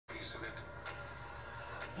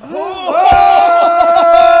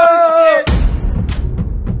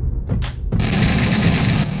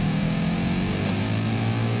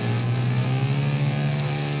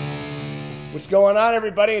going on,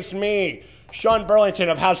 everybody? It's me, Sean Burlington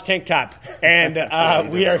of House Tank Top, and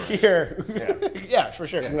we are here. Yeah, for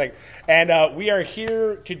sure. Like, and we are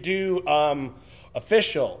here to do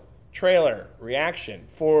official trailer reaction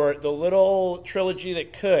for the little trilogy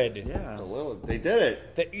that could. Yeah, the little. They did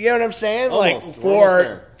it. You know what I'm saying? Almost. Like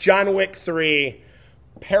for John Wick 3,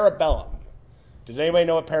 Parabellum. Does anybody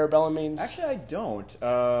know what Parabellum means? Actually, I don't.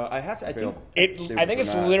 I have to. I think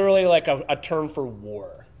it's literally like a term for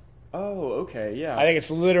war. Oh, okay, yeah. I think it's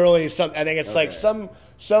literally some. I think it's like some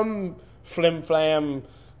flim flam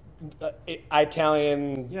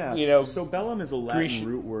Italian. Yeah, you know. So bellum is a Latin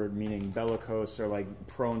root word meaning bellicose or like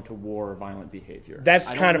prone to war or violent behavior. That's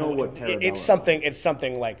I kind don't know of what Parabellum it's something. It's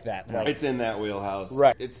something like that. Like, it's in that wheelhouse.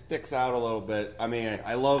 Right. It sticks out a little bit. I mean,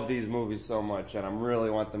 I love these movies so much, and I really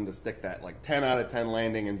want them to stick that like 10 out of 10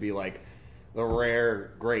 landing and be like the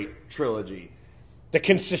rare great trilogy. The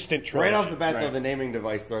consistent trilogy. Right off the bat, though, the naming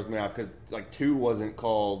device throws me off because like 2 wasn't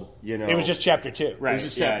called, you know. It was just chapter 2. Right. It was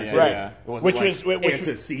just chapter 2. Right. Yeah. It wasn't which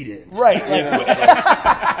antecedent. Right.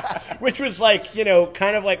 Like, which was like, you know,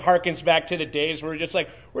 kind of like harkens back to the days where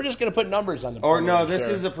we're just going to put numbers on the board. Or no, this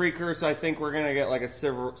is a precursor. I think we're going to get like a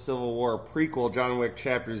Civil War prequel, John Wick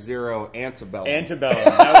Chapter 0, Antebellum. Antebellum.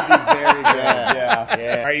 That would be very good.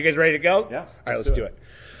 Yeah. All right, you guys ready to go? Yeah. All right, let's do it.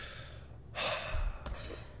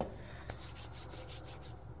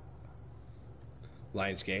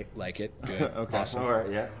 Lionsgate, like it. Good. Okay. Awesome. All right,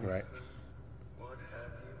 yeah. All right.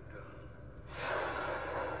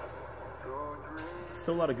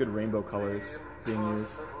 Still a lot of good rainbow colors being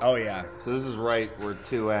used. Oh, yeah. So this is right where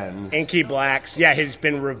 2 ends. Inky blacks. Yeah, he's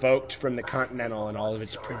been revoked from the Continental and all of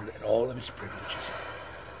its privileges.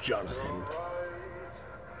 Jonathan.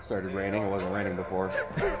 Started raining. It wasn't raining before.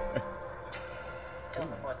 Tell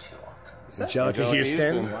me what you want. Angelica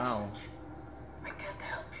Houston. Wow. I can't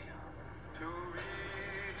help you.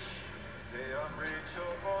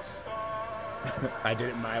 I did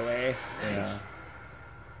it my way. Yeah.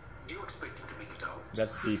 You expect him to make it out?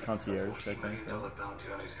 That's the concierge, I think. $40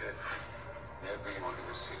 bounty on his head. Everyone in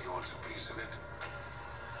the city wants a piece of it.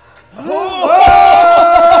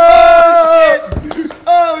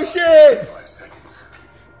 Oh shit! 5 seconds.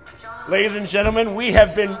 Ladies and gentlemen, we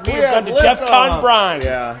have gone to lift DEFCON off. Bron.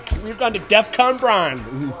 Yeah. We've gone to DEFCON Bron.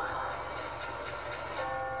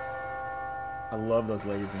 I love those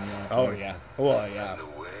ladies in the office. Oh, yeah. Oh, yeah. And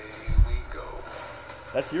away we go.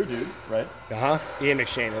 That's your dude, right? Uh-huh. Ian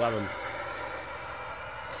McShane, love him.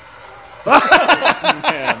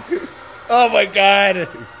 Man. Oh, my God.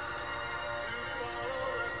 If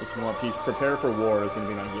you want peace, prepare for war is going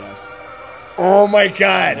to be my guess. Oh, my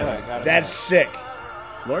God. Yeah, That's sick.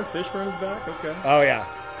 Lawrence Fishburne is back? Okay. Oh, yeah.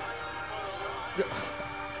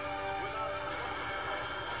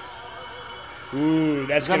 Ooh,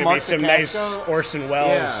 that's going to be some nice Orson Welles.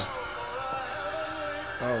 Yeah.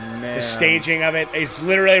 Oh, man. The staging of it. He's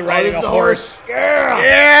literally riding a horse. Yeah!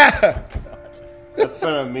 Yeah! That's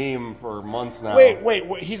been a meme for months now. Wait,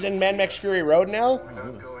 he's in Mad Max Fury Road now? We're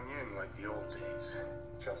not going in like the old days.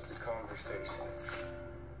 Just a conversation.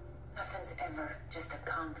 Nothing's ever just a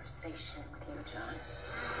conversation with you, John.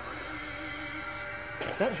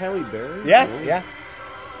 Is that Halle Berry? Yeah, yeah.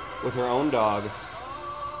 With her own dog.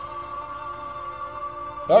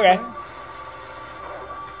 Okay.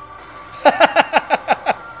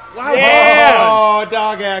 Wow. Yeah! Oh,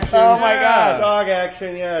 dog action. Oh, my God. Dog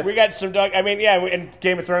action, yes. We got some dog. I mean, yeah, in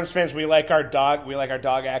Game of Thrones fans, we like our dog. We like our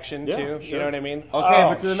dog action, Yeah, too. sure. You know what I mean? Okay, Oh,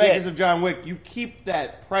 but to the shit. makers of John Wick, you keep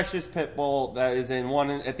that precious pit bull that is in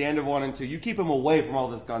at the end of 1 and 2. You keep him away from all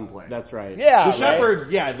this gunplay. That's right. Yeah, The right?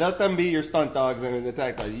 shepherds, yeah, let them be your stunt dogs and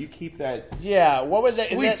attack dogs. You keep that Yeah, what was it?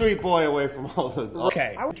 sweet boy away from all the.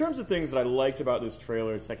 Okay. In terms of things that I liked about this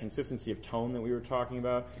trailer, it's that consistency of tone that we were talking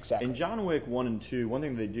about. Exactly. In John Wick 1 and 2, one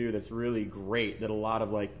thing they do that's really great that a lot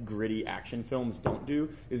of like gritty action films don't do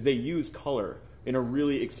is they use color in a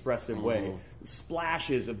really expressive way.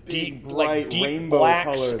 Splashes of big, bright deep rainbow blacks,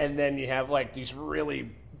 colors. and then you have like these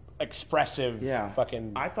really expressive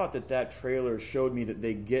fucking. I thought that trailer showed me that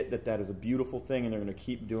they get that is a beautiful thing and they're going to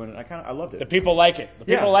keep doing it. I loved it. The people like it. The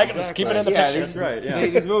people like it. Let's keep it in the picture. These, right, yeah.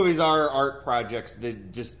 These movies are art projects.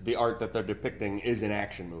 Just the art that they're depicting is an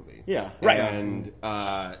action movie. Yeah. Right. And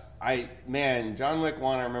John Wick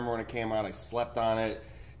 1, I remember when it came out, I slept on it.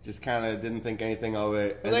 Just kind of didn't think anything of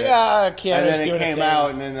it. And then it came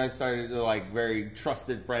out, and then I started to, like, very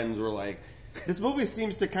trusted friends were like, this movie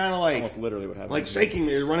seems to kind of like... Almost literally what happened. Like shaking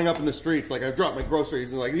me, running up in the streets, like I've dropped my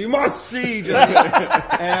groceries, and like, you must see! And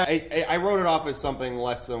I wrote it off as something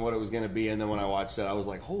less than what it was going to be, and then when I watched it, I was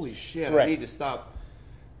like, holy shit, I need to stop...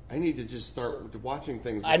 I need to just start watching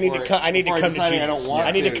things. I need to come to I don't want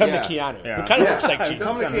I need to come yeah. to Keanu. Yeah. Who kind of looks like Jesus.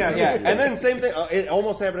 Come to Keanu, yeah. And then same thing. It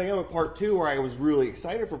almost happened again with part 2, where I was really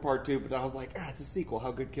excited for part 2, but I was like, it's a sequel.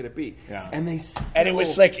 How good could it be? Yeah. And they still, it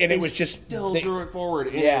was like, and it was just still drew it forward.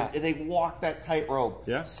 And yeah. they walked that tightrope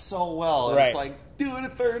so well. And right. It's like, do it a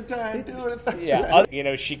third time. Do it a third yeah. time. You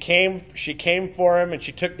know, she came for him, and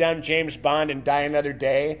she took down James Bond and Die Another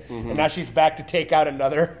Day, and now she's back to take out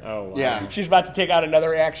another. Oh, wow. Yeah. She's about to take out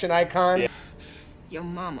another action icon. Yeah. Your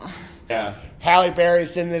mama. Yeah. Halle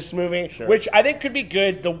Berry's in this movie, Sure. which I think could be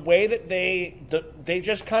good. The way that they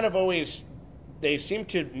just kind of always, they seem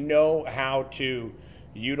to know how to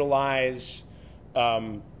utilize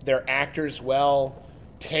their actors well,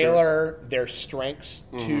 tailor their strengths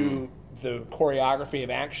to the choreography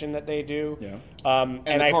of action that they do. Yeah.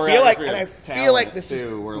 And I feel like this is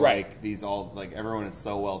where right. like these all like everyone is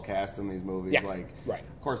so well cast in these movies. Yeah, like right.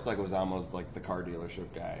 Of course, like was almost like the car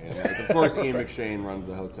dealership guy, and like, of course Ian McShane runs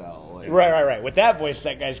the hotel. Like, Right. With that voice,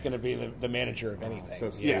 that guy's going to be the manager of anything.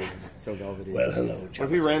 So smooth, so velvety. Well, hello, What John.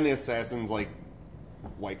 if he ran the assassins like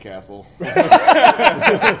White Castle?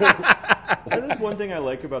 That is one thing I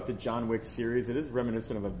like about the John Wick series. It is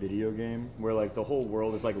reminiscent of a video game where like the whole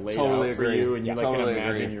world is like laid Totally out for agree. you, and you like Totally can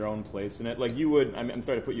imagine agree. your own place in it. Like you would. I'm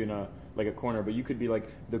sorry to put you in a corner, but you could be like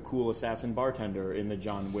the cool assassin bartender in the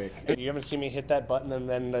John Wick. You haven't seen me hit that button and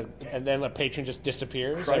then the patron just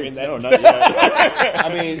disappears. Christ, I mean, no, not yet.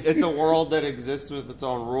 I mean, it's a world that exists with its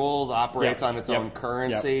own rules, operates on its own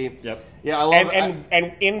currency. Yep. Yeah, I love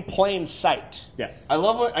and in plain sight. Yes. I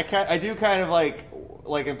love what I do kind of like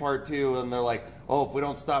in part 2, and they're like, oh, if we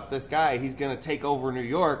don't stop this guy, he's going to take over New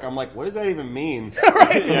York. I'm like, what does that even mean?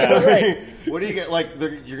 Right. Yeah. Right. What do you get? Like,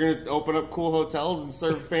 you're going to open up cool hotels and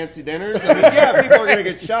serve fancy dinners? I mean, yeah, people are going to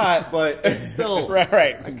get shot, but it's still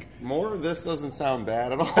right. Like, more of this doesn't sound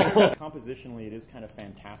bad at all. Compositionally, it is kind of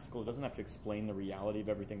fantastical. It doesn't have to explain the reality of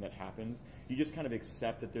everything that happens. You just kind of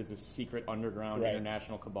accept that there's a secret underground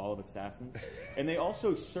international cabal of assassins. And they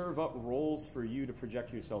also serve up roles for you to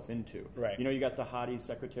project yourself into. Right. You know, you got the hottie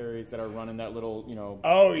secretaries that are running that little, you know...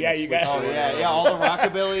 Oh, yeah, you got... Oh, yeah, all the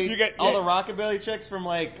rockabilly... the rockabilly chicks from,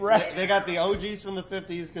 like... Right. They got the OGs from the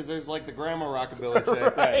 50s, because there's, like, the grandma rockabilly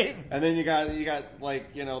chick. Right. And then you got, like,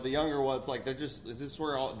 you know, the younger ones, like, they're just... Is this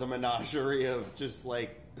where all the menagerie of just,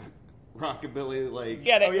 like... rockabilly, like...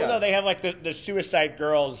 Yeah, they have, like, the Suicide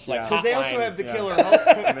Girls, like, because they also have the killer...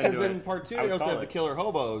 Because in part 2, they also have the killer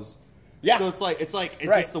hobos. Yeah. So it's like, is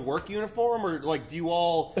this the work uniform, or, like, do you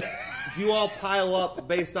all pile up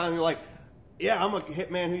based on, like... Yeah, I'm a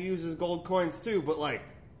hitman who uses gold coins too, but like,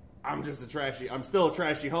 I'm still a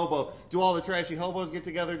trashy hobo. Do all the trashy hobos get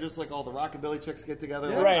together just like all the rockabilly chicks get together?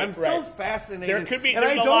 Yeah. Like, Right, I'm so fascinated. There could be, and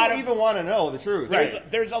I don't even want to know the truth.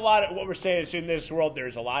 There's a lot of, what we're saying is in this world,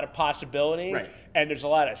 there's a lot of possibility, and there's a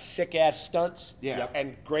lot of sick-ass stunts,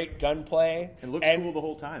 and great gunplay. And looks cool the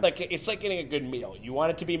whole time. Like, it's like getting a good meal. You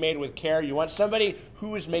want it to be made with care. You want somebody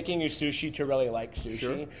who is making you sushi to really like sushi.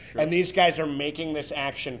 Sure. And these guys are making this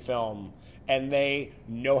action film, and they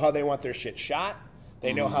know how they want their shit shot.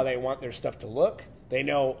 They know how they want their stuff to look. They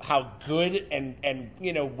know how good and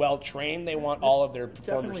you know, well-trained they want all of their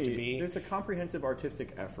performers to be. There's a comprehensive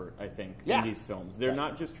artistic effort, I think, in these films. They're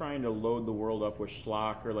not just trying to load the world up with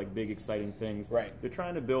schlock or like big exciting things. Right. They're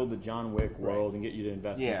trying to build the John Wick world and get you to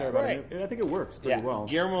invest and care about it. And I think it works pretty well.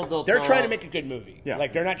 Guillermo del Toro. They're trying to make a good movie. Yeah.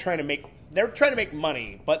 Like, they're trying to make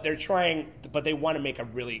money, but they want to make a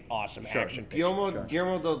really awesome action picture.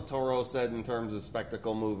 Guillermo del Toro said in terms of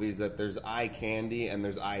spectacle movies that there's eye candy and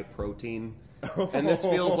there's eye protein. And this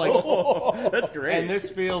feels like that's great. And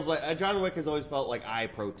this feels like John Wick has always felt like eye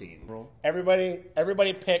protein.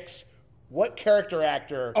 Everybody picks what character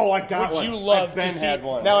actor. Oh, I got would one. you love Ben to see? had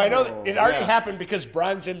one. Now I know that it already happened because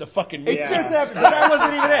Brian's in the fucking movie. It just happened, but that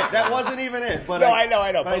wasn't even it. That wasn't even it. But I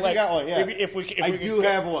know. But I like, got one. Yeah, if we I do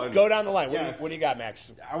have one. Go down the line. Yes. What do you got,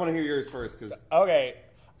 Max? I want to hear yours first because okay,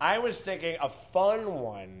 I was thinking a fun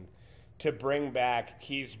one to bring back.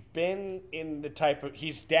 He's been in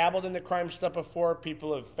he's dabbled in the crime stuff before.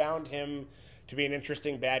 People have found him to be an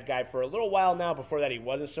interesting bad guy for a little while now. Before that, he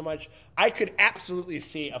wasn't so much. I could absolutely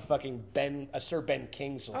see a fucking Sir Ben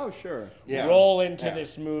Kingsley. Oh, sure. Roll into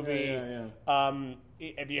this movie. Yeah.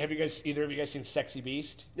 Have either of you guys seen Sexy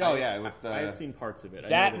Beast? Oh yeah, I've seen parts of it.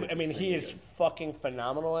 He is fucking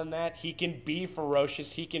phenomenal in that. He can be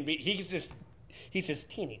ferocious. He's this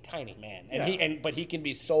teeny tiny man, but he can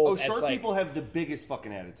be sold. Short people have the biggest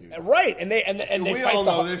fucking attitudes, right? And they we all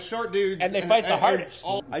know there's short dudes, and they fight the hardest.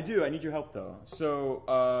 I do. I need your help though.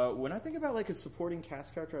 So when I think about like a supporting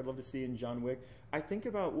cast character, I'd love to see in John Wick. I think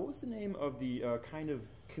about what was the name of the kind of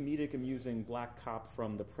comedic, amusing black cop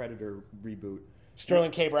from the Predator reboot.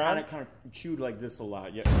 Sterling K. Brown? Kind of chewed like this a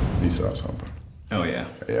lot. Yeah. He saw something. Oh, yeah.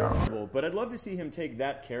 Yeah. But I'd love to see him take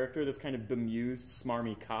that character, this kind of bemused,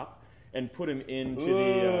 smarmy cop, and put him into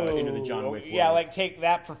the John Wick world. Yeah, like take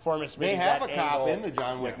that performance. They have a cop angle. in the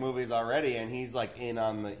John Wick movies already, and he's like in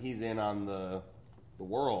on the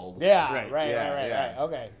world. Yeah, right. Right.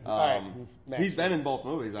 Okay. All right. He's been in both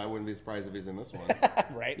movies. I wouldn't be surprised if he's in this one.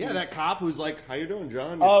 Right. Yeah, that cop who's like, "How you doing,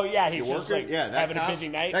 John?" Oh yeah, he's you just working? like That having cop, a busy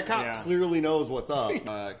night. That cop clearly knows what's up.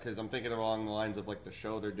 Because I'm thinking along the lines of like the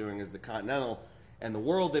show they're doing is the Continental, and the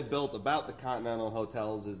world they've built about the Continental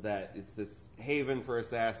hotels is that it's this haven for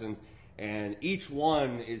assassins, and each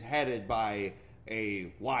one is headed by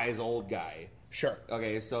a wise old guy. Sure.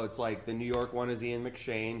 Okay, so it's like the New York one is Ian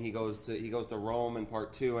McShane. He goes to Rome in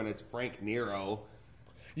part 2, and it's Frank Nero.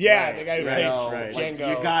 Yeah, the guy who played Like, Django.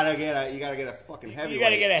 you gotta get a fucking heavy. You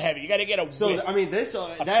gotta get a heavy. You gotta get a. So I mean, this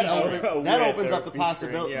that opens up the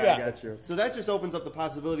possibility. Yeah, I got you. So that just opens up the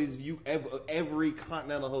possibilities of every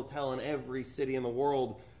continental hotel in every city in the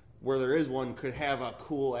world where there is one could have a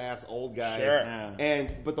cool ass old guy. Sure. Yeah.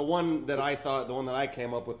 But the one that I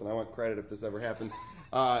came up with, and I want credit if this ever happens,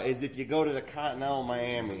 is if you go to the Continental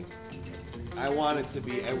Miami, I want it to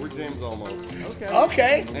be Edward James Olmos.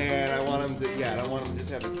 Okay. And I want him to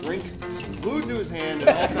just have a drink glued to his hand at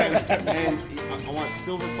all times. And I want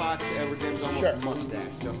Silver Fox Edward James Olmos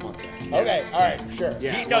mustache, just mustache. Okay, all right, sure.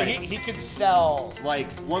 Yeah, he could sell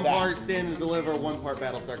like one part Stand and Deliver, one part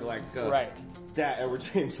Battlestar Galactica. Right. That Edward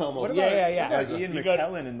James Olmos. What about, What about Ian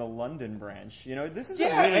McKellen in the London branch? You know, this is a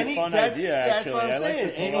really fun idea. That's actually, what I'm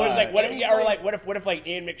saying. It was like what if like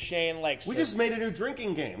Ian McShane like we just made a new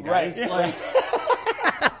drinking game, guys. Right. Like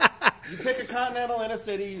you pick a continental in a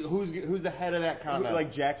city. Who's the head of that continental?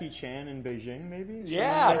 Like Jackie Chan in Beijing, maybe.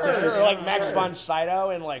 Yeah, or like Max von Sydow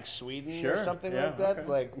in like Sweden or something like that. Okay.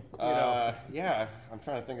 Like yeah, I'm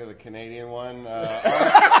trying to think of the Canadian one.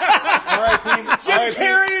 R.I.P. Jim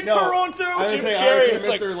Carrey in Toronto. I was Jim say Carrey R.I.P.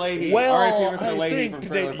 is Mr. like, Leahy. well, R.I.P. Mr. I Leahy think from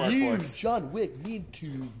Trailer that Park you, Boys. John Wick, need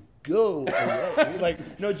to go away.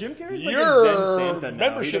 Like, no, Jim Carrey's like your a Zen Santa now.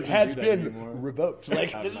 membership has been revoked.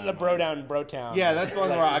 Like, this is a bro down, bro town. Yeah, that's one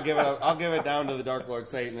where I'll give it down to the Dark Lord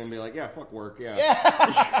Satan and be like, yeah, fuck work,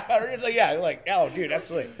 yeah. Like, oh, dude,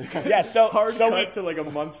 absolutely. Yeah, so hard cut to like a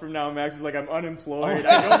month from now. Max is like, I'm unemployed.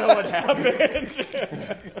 I don't know what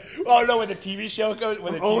happened. Oh no, when the TV show goes,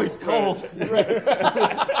 when the always cold.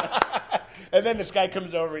 And then this guy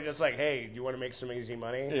comes over and just like, hey, do you want to make some easy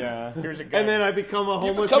money? Yeah. Here's a gun. And then I become a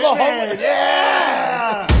homeless Become a hitman. homeless-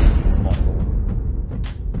 Yeah.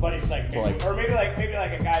 But it's like, maybe like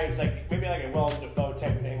a guy who's like, maybe like a Willem Dafoe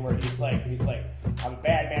type thing where he's like, I'm a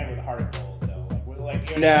bad man with a heart of gold, though. Like,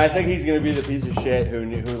 you know, Nah, I think he's gonna be the piece of shit who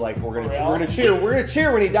like we're gonna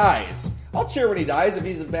cheer when he dies. I'll cheer when he dies if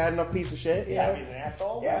he's a bad enough piece of shit. yeah, he's an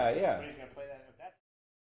asshole. Yeah.